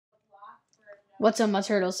What's up, my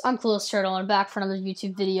turtles? I'm Close Turtle, and I'm back for another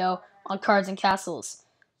YouTube video on Cards and Castles.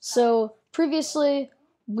 So, previously,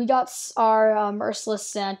 we got our Merciless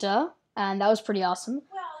Santa, and that was pretty awesome.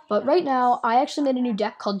 But right now, I actually made a new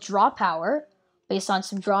deck called Draw Power, based on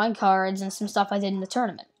some drawing cards and some stuff I did in the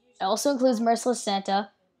tournament. It also includes Merciless Santa,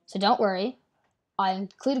 so don't worry. I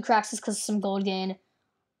included Craxus because of some gold gain,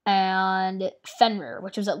 and Fenrir,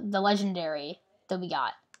 which was the legendary that we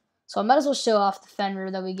got. So I might as well show off the Fenrir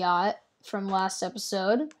that we got from last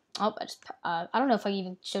episode. Oh, I don't know if I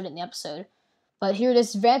even showed it in the episode. But here it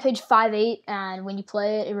is, Rampage 5/8, and when you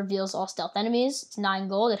play it, it reveals all stealth enemies. It's 9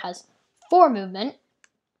 gold. It has 4 movement.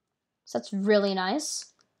 So that's really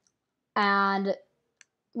nice. And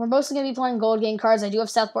we're mostly going to be playing gold game cards. I do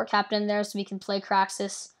have Southport Captain in there, so we can play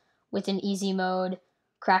Craxus with an easy mode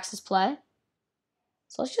Craxus play.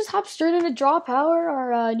 So let's just hop straight into Draw Power,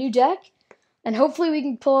 our new deck. And hopefully we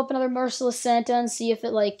can pull up another Merciless Santa and see if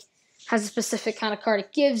it, has a specific kind of card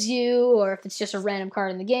it gives you, or if it's just a random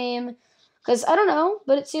card in the game. Because, I don't know,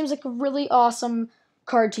 but it seems like a really awesome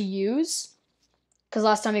card to use. Because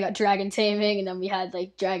last time we got Dragon Taming, and then we had,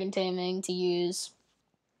 Dragon Taming to use.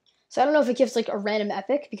 So I don't know if it gives, a random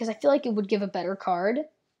epic, because I feel like it would give a better card,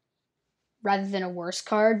 rather than a worse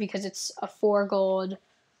card, because it's a 4 gold,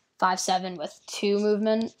 5/7 with 2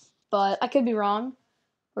 movement. But I could be wrong.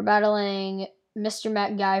 We're battling Mr.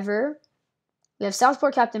 MacGyver. We have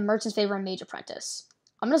Southport Captain, Merchant's Favor, and Mage Apprentice.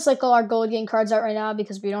 I'm going to cycle our gold game cards out right now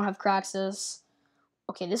because we don't have Craxus.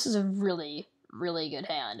 Okay, this is a really, really good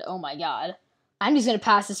hand. Oh my god. I'm just going to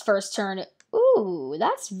pass this first turn. Ooh,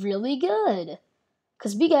 that's really good.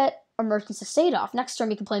 Because we get our Merchant's Estate off. Next turn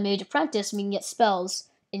we can play Mage Apprentice and we can get spells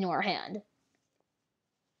into our hand.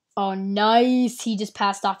 Oh, nice. He just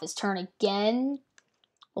passed off his turn again.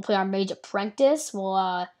 We'll play our Mage Apprentice.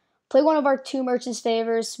 We'll play one of our 2 Merchant's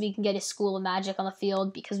Favors so we can get his School of Magic on the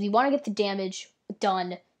field because we want to get the damage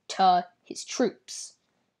done to his troops.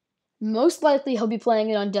 Most likely he'll be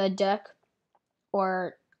playing an Undead deck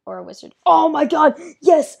or a Wizard. Oh my god!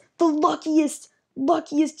 Yes! The luckiest,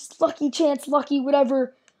 lucky chance, lucky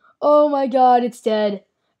whatever. Oh my god, it's dead.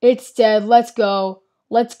 It's dead. Let's go.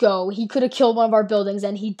 Let's go. He could have killed one of our buildings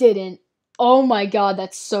and he didn't. Oh my god,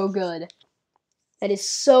 that's so good. That is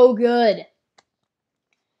so good.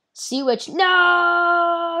 Sea Witch.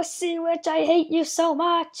 No! Sea Witch, I hate you so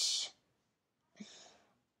much.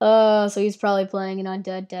 So he's probably playing an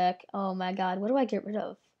Undead deck. Oh my god, what do I get rid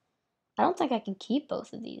of? I don't think I can keep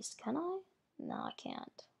both of these, can I? No, I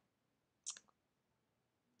can't.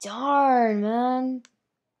 Darn, man.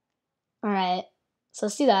 Alright, so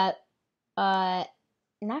let's do that. And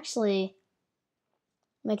actually,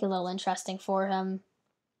 make it a little interesting for him.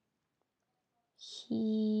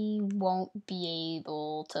 He won't be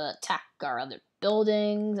able to attack our other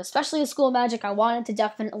buildings, especially the School of Magic. I wanted to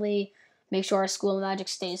definitely make sure our School of Magic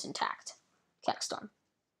stays intact. Storm.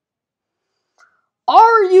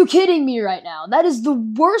 Are you kidding me right now? That is the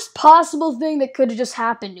worst possible thing that could have just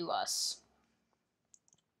happened to us.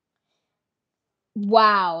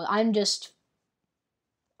 Wow, I'm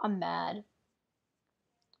mad.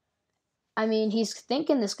 I mean, he's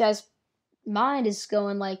thinking this guy's mind is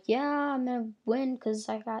going yeah, I'm gonna win because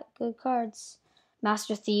I got good cards.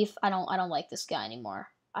 Master Thief, I don't like this guy anymore.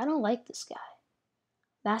 I don't like this guy.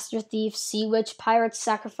 Master Thief, Sea Witch, Pirates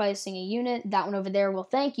sacrificing a unit. That one over there. Well,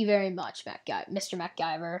 thank you very much, Mr.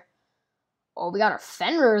 MacGyver. Oh, we got our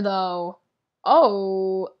Fenrir though.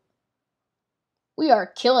 Oh, we are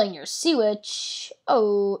killing your Sea Witch.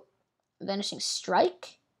 Oh, Vanishing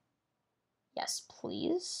Strike. Yes,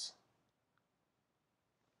 please.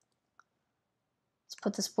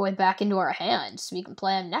 Put this boy back into our hand so we can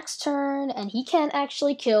play him next turn, and he can't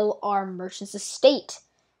actually kill our Merchant's Estate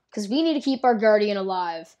because we need to keep our Guardian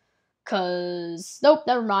alive. Nope,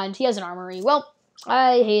 never mind. He has an armory. Well,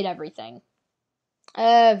 I hate everything.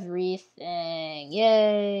 Everything.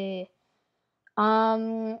 Yay.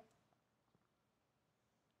 Actually,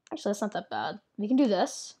 that's not that bad. We can do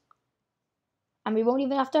this, and we won't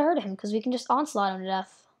even have to hurt him because we can just onslaught him to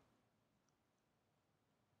death.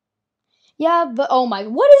 Yeah, but oh my,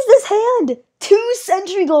 what is this hand? 2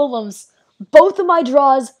 Sentry Golems. Both of my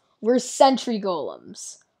draws were Sentry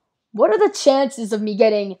Golems. What are the chances of me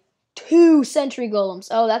getting 2 Sentry Golems?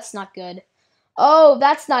 Oh, that's not good. Oh,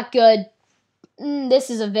 that's not good. This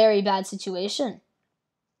is a very bad situation.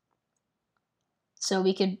 So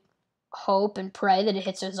we could hope and pray that it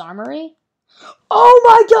hits his armory. Oh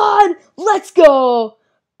my god! Let's go!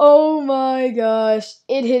 Oh my gosh.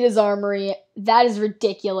 It hit his armory. That is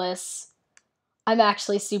ridiculous. I'm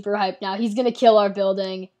actually super hyped now. He's gonna kill our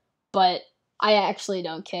building, but I actually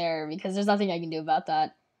don't care because there's nothing I can do about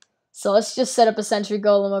that. So let's just set up a Sentry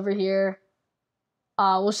Golem over here.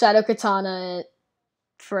 We'll Shadow Katana it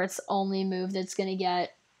for its only move that's going to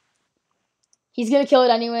get. He's going to kill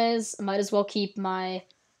it anyways. I might as well keep my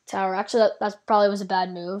tower. Actually, that probably was a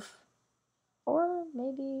bad move. Or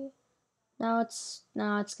maybe... No, it's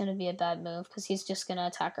going to be a bad move because he's just going to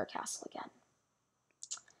attack our castle again.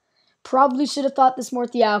 Probably should have thought this more.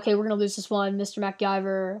 Yeah, okay, we're going to lose this one. Mr.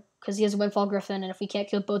 MacGyver, because he has a Windfall Griffin, and if we can't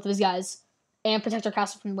kill both of his guys and protect our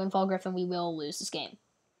castle from Windfall Griffin, we will lose this game.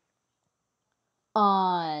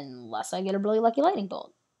 Unless I get a really lucky lightning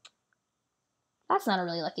bolt. That's not a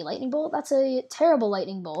really lucky lightning bolt. That's a terrible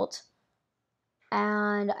lightning bolt.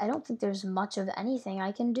 And I don't think there's much of anything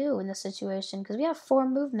I can do in this situation, because we have 4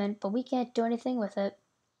 movement, but we can't do anything with it.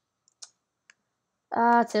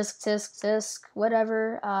 Tisk,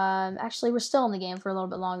 whatever. Actually, we're still in the game for a little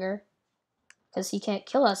bit longer, because he can't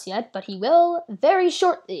kill us yet, but he will very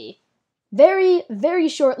shortly. Very, very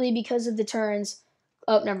shortly because of the turns.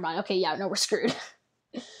 Oh, never mind. Okay, yeah, no, we're screwed.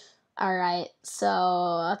 Alright,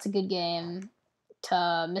 so that's a good game to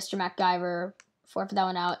Mr. MacGyver. Forfeit that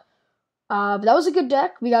one out. But that was a good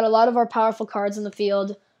deck. We got a lot of our powerful cards in the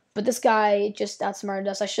field, but this guy just outsmarted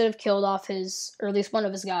us. I should have killed off his, or at least one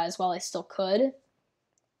of his guys while I still could.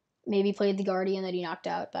 Maybe played the Guardian that he knocked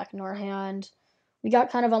out back into our hand. We got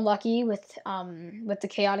kind of unlucky with the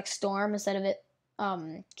Chaotic Storm. Instead of it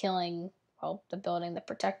killing, well, the building that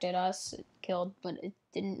protected us, it killed what it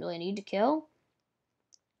didn't really need to kill.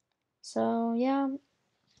 So, yeah.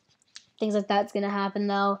 Things like that's going to happen,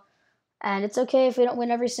 though. And it's okay if we don't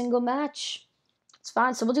win every single match. It's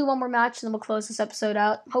fine. So we'll do one more match, and then we'll close this episode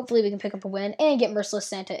out. Hopefully we can pick up a win and get Merciless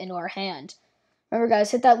Santa into our hand. Remember,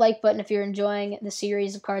 guys, hit that like button if you're enjoying the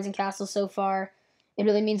series of Cards and Castles so far. It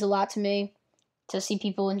really means a lot to me to see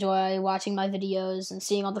people enjoy watching my videos and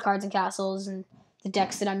seeing all the Cards and Castles and the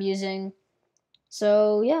decks that I'm using.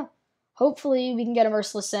 So, yeah. Hopefully we can get a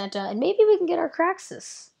Merciless Santa, and maybe we can get our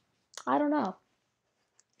Craxus. I don't know.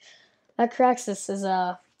 That Craxus is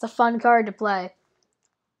it's a fun card to play.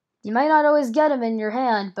 You might not always get him in your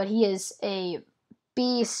hand, but he is a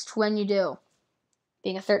beast when you do.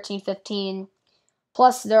 Being a 13-15.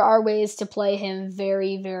 Plus, there are ways to play him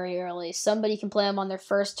very, very early. Somebody can play him on their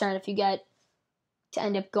first turn. If you get to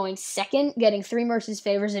end up going second, getting 3 Mercy's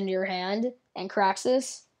Favors into your hand, and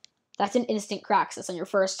Craxus, that's an instant Craxus on your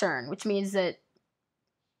first turn, which means that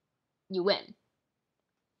you win.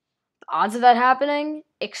 The odds of that happening,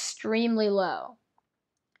 extremely low.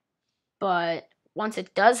 But once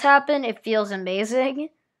it does happen, it feels amazing.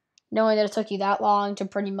 Knowing that it took you that long to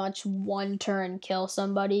pretty much one turn kill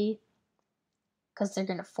somebody. Because they're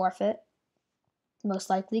going to forfeit. Most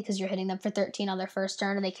likely, because you're hitting them for 13 on their first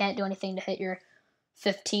turn, and they can't do anything to hit your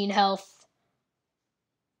 15 health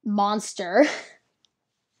monster.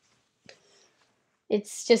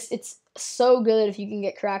 It's so good if you can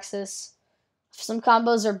get Craxus. Some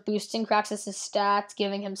combos are boosting Craxus' stats,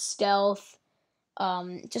 giving him stealth.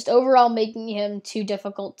 Just overall making him too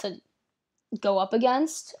difficult to go up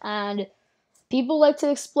against, and people like to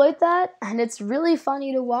exploit that, and it's really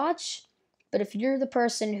funny to watch. But if you're the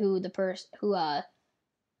person if you're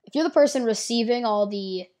the person receiving all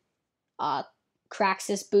the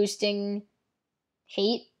Craxus boosting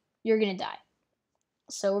hate, you're gonna die.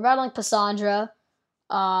 So we're battling Cassandra.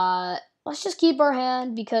 Let's just keep our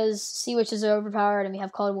hand because Sea Witch is overpowered, and we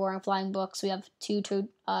have Cold War and Flying Books. We have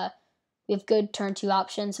we have good turn 2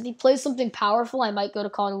 options. If he plays something powerful, I might go to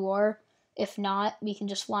Call to War. If not, we can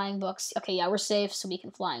just Flying Books. Okay, yeah, we're safe, so we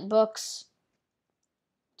can Flying Books.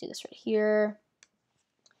 Do this right here.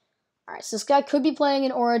 Alright, so this guy could be playing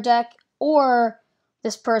an Aura deck, or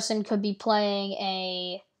this person could be playing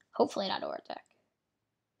a... Hopefully not Aura deck.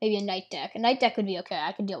 Maybe a Knight deck. A Knight deck could be okay,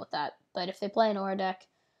 I can deal with that. But if they play an Aura deck...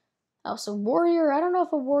 Oh, so Warrior, I don't know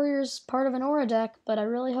if a Warrior's part of an Aura deck, but I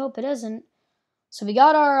really hope it isn't. So we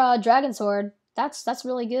got our Dragon Sword. That's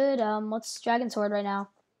really good. Let's Dragon Sword right now.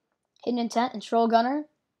 Hidden Intent and Troll Gunner.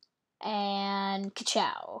 And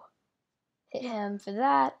Ka-chow. Hit him for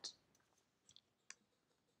that.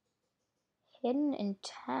 Hidden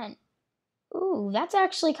Intent. Ooh, that's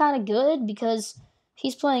actually kind of good because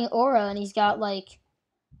he's playing Aura and he's got like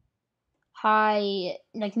high,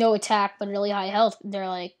 like no attack but really high health. They're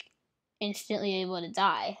like instantly able to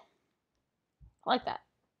die. I like that.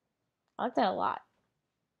 I like that a lot.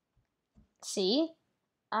 See?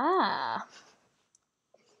 Ah.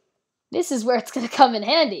 This is where it's going to come in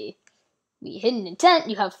handy. We Hidden Intent,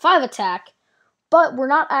 you have 5 attack, but we're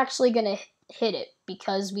not actually going to hit it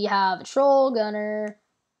because we have a Troll Gunner.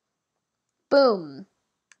 Boom.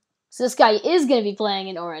 So this guy is going to be playing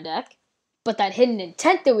an Aura deck, but that Hidden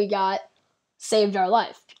Intent that we got saved our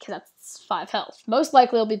life because that's 5 health. Most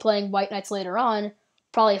likely he'll be playing White Knights later on,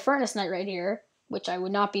 probably a Furnace Knight right here, which I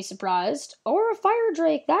would not be surprised. Or a Fire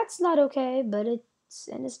Drake. That's not okay, but it's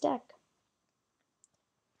in his deck.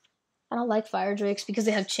 I don't like Fire Drakes because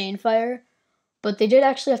they have Chain Fire, but they did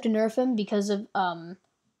actually have to nerf him because of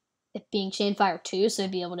it being Chain Fire 2, so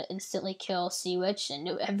it'd be able to instantly kill Sea Witch, and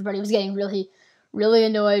everybody was getting really, really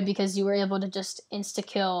annoyed because you were able to just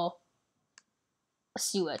insta-kill a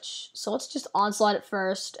Sea Witch. So let's just Onslaught it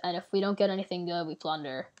first, and if we don't get anything good, we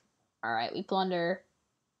plunder. Alright, we plunder.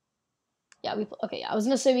 Yeah, okay, I was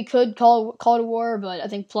gonna say we could call it a war, but I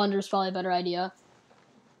think plunder is probably a better idea.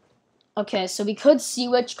 Okay, so we could Sea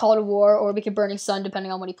Witch, call it a war, or we could Burning Sun,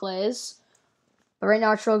 depending on what he plays. But right now,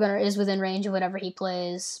 our Troll Gunner is within range of whatever he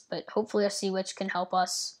plays, but hopefully our Sea Witch can help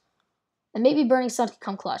us. And maybe Burning Sun can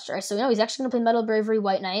come clutch. Alright, so we know he's actually going to play Metal Bravery,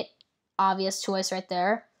 White Knight. Obvious choice right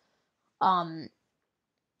there.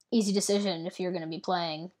 Easy decision if you're going to be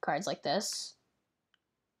playing cards like this.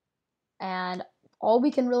 And all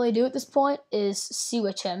we can really do at this point is Sea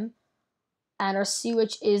Witch him. And our Sea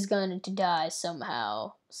Witch is going to die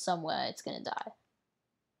somehow. Some way it's going to die.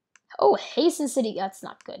 Oh, Hasten City. That's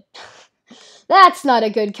not good. That's not a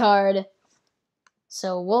good card.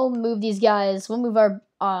 So we'll move these guys. We'll move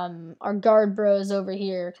our guard bros over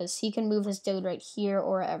here because he can move his dude right here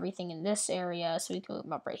or everything in this area. So we can move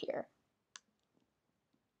him up right here.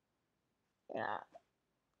 Yeah.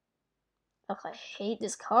 Oh, I hate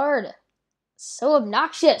this card. It's so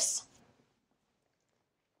obnoxious.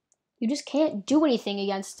 You just can't do anything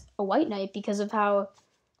against a White Knight because of how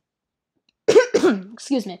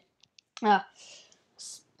excuse me.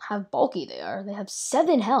 How bulky they are. They have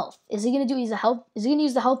 7 health. Is he gonna use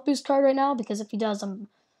the health boost card right now? Because if he does, I'm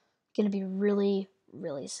gonna be really,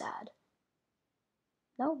 really sad.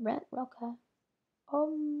 No, rent, okay.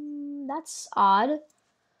 That's odd.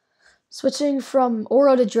 Switching from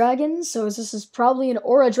Aura to Dragon, so this is probably an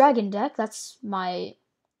Aura Dragon deck. That's my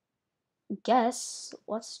guess.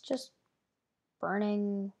 Let's just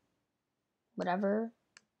Burning whatever.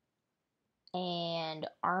 And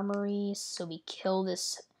Armory, so we kill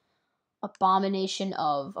this abomination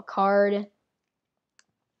of a card.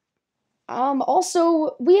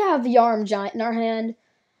 Also, we have the Yarm Giant in our hand,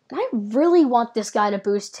 and I really want this guy to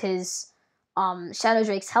boost his Shadow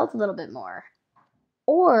Drake's health a little bit more.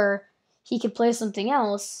 Or he could play something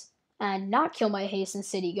else and not kill my Hasten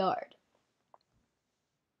City guard.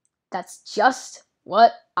 That's just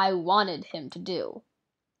what I wanted him to do.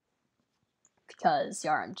 Because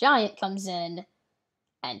Yarm Giant comes in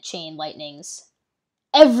and Chain Lightnings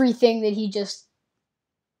everything that he just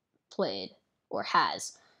played or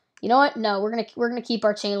has. You know what? No, we're gonna keep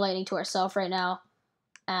our Chain Lightning to ourselves right now,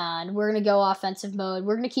 and we're gonna go offensive mode.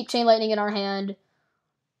 We're gonna keep Chain Lightning in our hand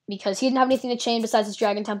because he didn't have anything to chain besides his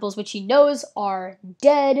Dragon Temples, which he knows are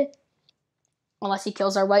dead unless he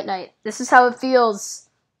kills our White Knight. This is how it feels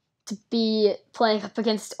to be playing up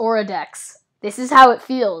against Aura decks. This is how it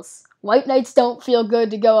feels. White Knights don't feel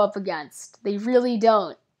good to go up against. They really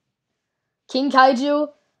don't. King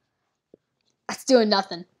Kaiju, that's doing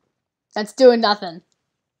nothing. That's doing nothing.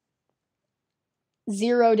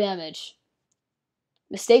 0 damage.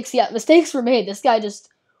 Mistakes were made. This guy just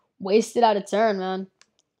wasted out a turn, man.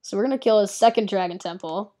 So we're going to kill his second Dragon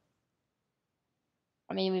Temple.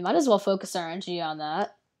 I mean, we might as well focus our energy on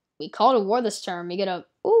that. We call it a war this turn. We get a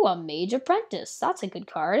Mage Apprentice. That's a good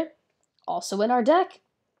card. Also in our deck.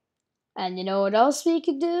 And you know what else we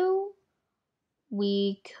could do?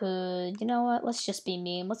 We could, you know what, let's just be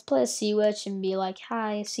mean. Let's play a Sea Witch and be like,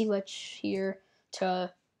 hi, Sea Witch here,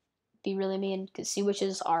 to be really mean, because Sea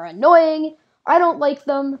Witches are annoying. I don't like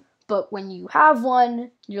them, but when you have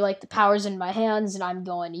one, you're like, the power's in my hands and I'm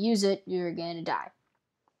going to use it, you're going to die.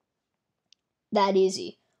 That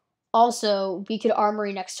easy. Also, we could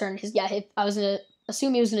Armory next turn, because I was going to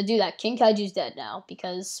assume he was going to do that. King Kaiju's dead now,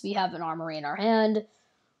 because we have an Armory in our hand.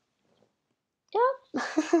 Yeah,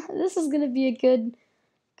 this is going to be a good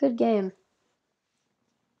game.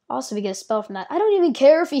 Also, we get a spell from that. I don't even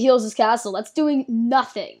care if he heals his castle. That's doing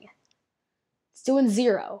nothing. It's doing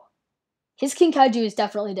 0. His King Kaiju is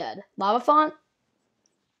definitely dead. Lava Font?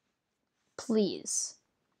 Please.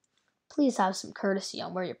 Please have some courtesy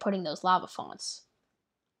on where you're putting those Lava Fonts.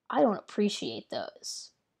 I don't appreciate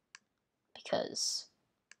those. Because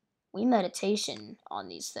we meditation on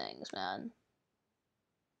these things, man.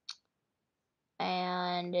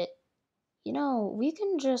 And, you know, we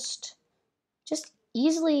can just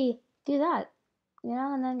easily do that, you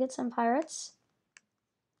know, and then get some pirates.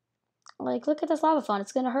 Like, look at this lava font.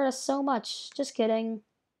 It's going to hurt us so much. Just kidding.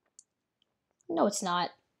 No, it's not.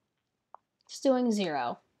 It's doing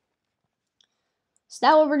 0. So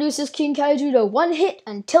that will reduce this King Kaiju to 1 hit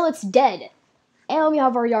until it's dead. And we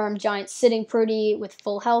have our Yarm Giant sitting pretty with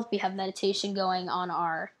full health. We have meditation going on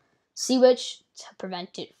our Sea Witch to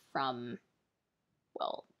prevent it from,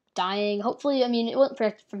 well, dying. Hopefully, I mean, it won't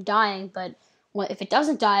prevent it from dying, but if it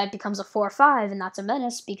doesn't die, it becomes a 4/5, and that's a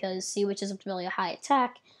menace because Sea Witch is ultimately a high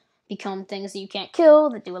attack, become things that you can't kill,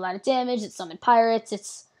 that do a lot of damage, that summon pirates.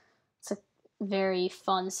 It's a very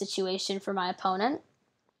fun situation for my opponent.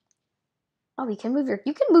 Oh, you can move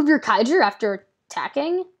your Kaiser after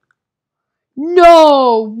attacking?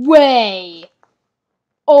 No way!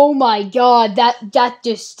 Oh my god, that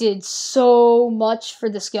just did so much for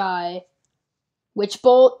this guy. Witch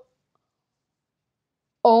Bolt?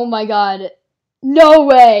 Oh my god. No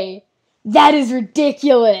way! That is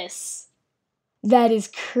ridiculous! That is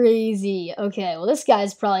crazy. Okay, well this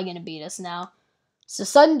guy's probably gonna beat us now. So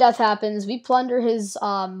sudden death happens, we plunder his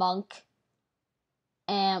monk,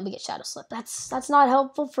 and we get Shadow Slip. That's not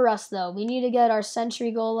helpful for us though. We need to get our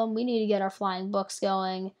Sentry Golem, we need to get our Flying Books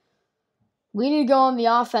going. We need to go on the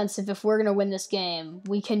offensive if we're gonna win this game.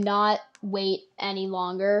 We cannot wait any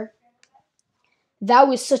longer. That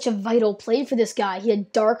was such a vital play for this guy. He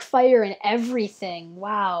had Dark Fire and everything.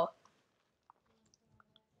 Wow.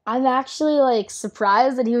 I'm actually, like,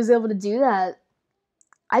 surprised that he was able to do that.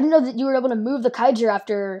 I didn't know that you were able to move the Kaiju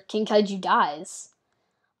after King Kaiju dies.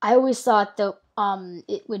 I always thought that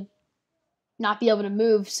it would not be able to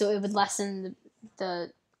move, so it would lessen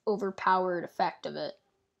the overpowered effect of it.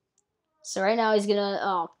 So right now he's gonna...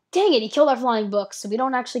 Oh, dang it! He killed our Flying Book, so we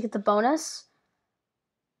don't actually get the bonus.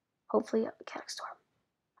 Hopefully, Mechanic Storm.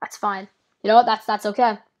 That's fine. You know what? That's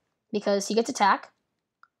okay. Because he gets attack.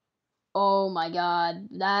 Oh my god.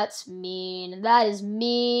 That's mean. That is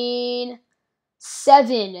mean.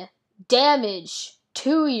 7 damage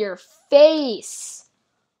to your face.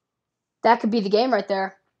 That could be the game right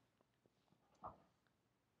there.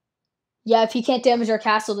 Yeah, if he can't damage our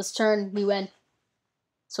castle this turn, we win.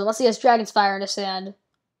 So unless he has Dragon's Fire in his hand,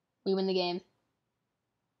 we win the game.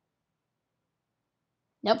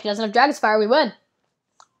 Nope, he doesn't have Dragon's Fire, we win.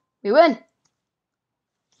 We win.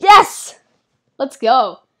 Yes! Let's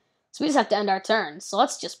go. So we just have to end our turn. So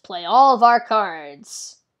let's just play all of our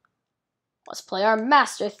cards. Let's play our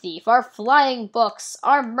Master Thief, our Flying Books,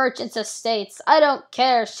 our Merchant's Estates. I don't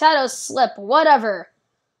care. Shadow Slip, whatever.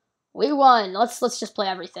 We won. Let's just play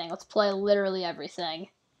everything. Let's play literally everything.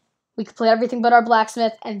 We can play everything but our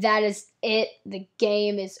Blacksmith, and that is it. The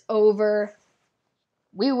game is over.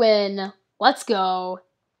 We win. Let's go.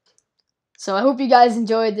 So I hope you guys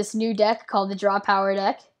enjoyed this new deck called the Draw Power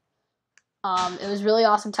deck. It was really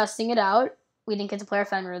awesome testing it out. We didn't get to play our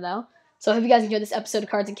Fenrir, though. So I hope you guys enjoyed this episode of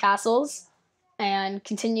Cards and Castles. And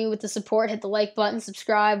continue with the support. Hit the like button,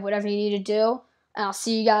 subscribe, whatever you need to do. And I'll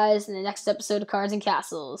see you guys in the next episode of Cards and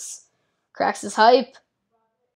Castles. Cracks is hype.